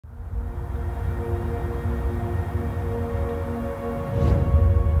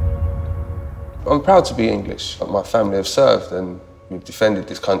I'm proud to be English. My family have served and we've defended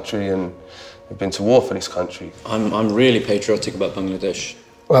this country and we've been to war for this country. I'm really patriotic about Bangladesh.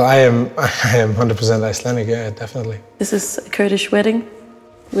 Well, I am 100% Icelandic, yeah, definitely. This is a Kurdish wedding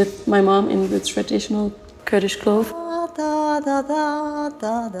with my mom in the traditional Kurdish clothes.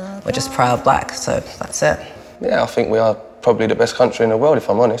 We're just proud black, so that's it. Yeah, I think we are probably the best country in the world, if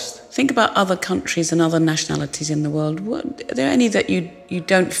I'm honest. Think about other countries and other nationalities in the world. Are there any that you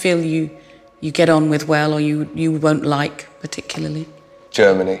don't feel you get on with well or you won't like particularly?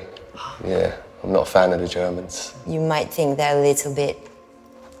 Germany. Yeah, I'm not a fan of the Germans. You might think they're a little bit...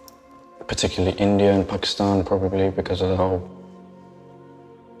 Particularly India and Pakistan, probably, because of the whole,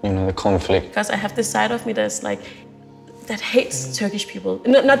 you know, the conflict. Because I have this side of me that's like, that hates Turkish people.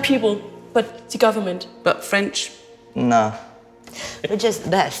 Not people, but the government. But French? Nah. We're just the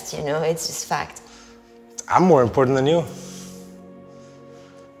best, you know, it's just fact. I'm more important than you.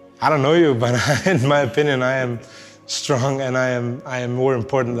 I don't know you, but in my opinion, I am strong and I am more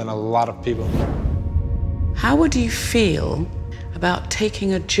important than a lot of people. How would you feel about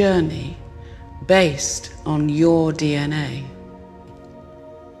taking a journey based on your DNA?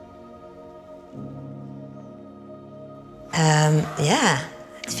 Yeah,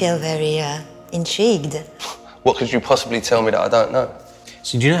 I feel very intrigued. What could you possibly tell me that I don't know?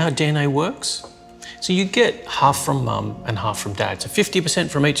 So do you know how DNA works? So you get half from mum and half from dad, so 50%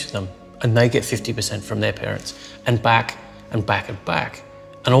 from each of them, and they get 50% from their parents, and back and back and back.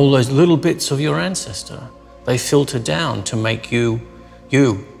 And all those little bits of your ancestor, they filter down to make you,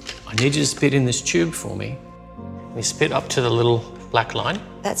 you. I need you to spit in this tube for me. You spit up to the little black line.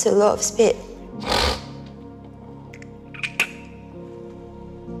 That's a lot of spit.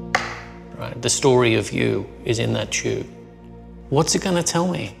 Right, the story of you is in that tube. What's it gonna tell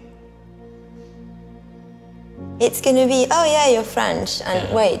me? It's gonna be, oh yeah, you're French, and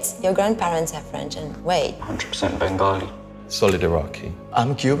yeah. Wait, your grandparents are French, and wait. 100% Bengali. Solid Iraqi.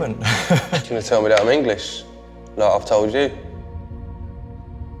 I'm Cuban. You're gonna tell me that I'm English, like I've told you?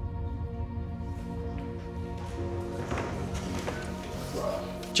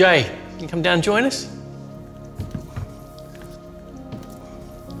 Jay, can you come down and join us?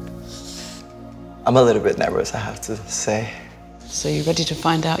 I'm a little bit nervous, I have to say. So you ready to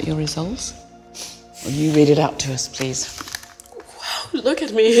find out your results? Will you read it out to us, please? Wow, look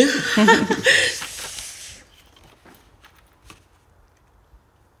at me.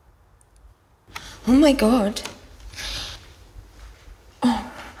 Oh my God.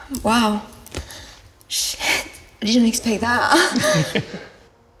 Oh, wow. Shit, I didn't expect that.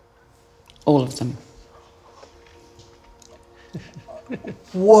 All of them.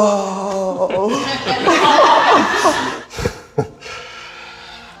 Whoa!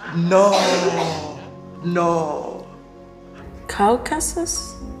 No, no.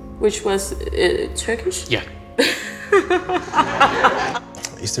 Caucasus, which was Turkish? Yeah.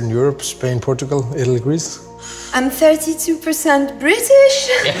 Eastern Europe, Spain, Portugal, Italy, Greece. I'm 32% British.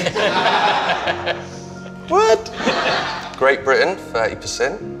 What? Great Britain,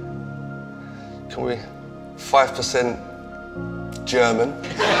 30%. Can we... 5% German.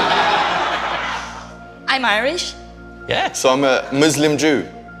 I'm Irish. Yeah. So I'm a Muslim Jew.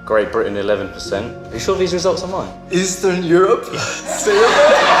 Great Britain, 11%. Are you sure these results are mine? Eastern Europe?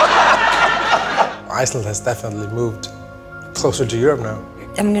 Iceland has definitely moved closer to Europe now.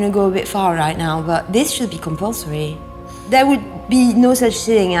 I'm gonna go a bit far right now, but this should be compulsory. There would be no such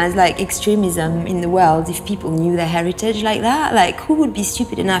thing as like extremism in the world if people knew their heritage like that. Like, who would be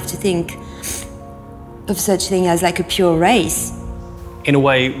stupid enough to think of such thing as like a pure race? In a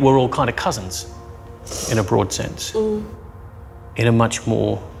way, we're all kind of cousins, in a broad sense. Mm. In a much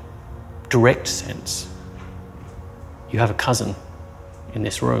more direct sense, you have a cousin in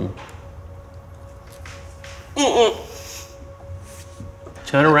this room.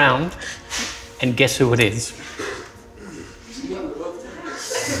 Turn around and guess who it is.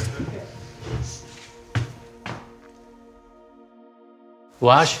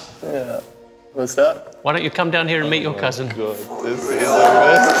 Wash? Yeah. What's that? Why don't you come down here and meet your cousin? God, this is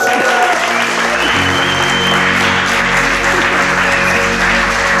amazing.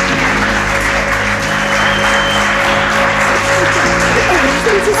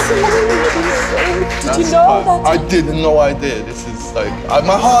 Did you know that? I didn't know I did. This is like...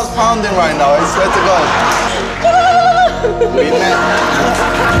 my heart's pounding right now, I swear to God. We met.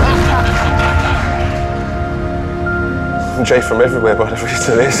 I'm Jay from everywhere, by the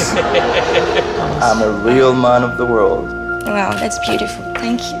reason this. I'm a real man of the world. Wow, that's beautiful.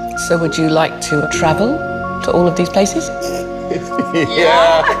 Thank you. So would you like to travel to all of these places?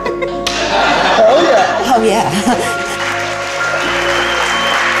 Yeah. Oh yeah. Oh yeah.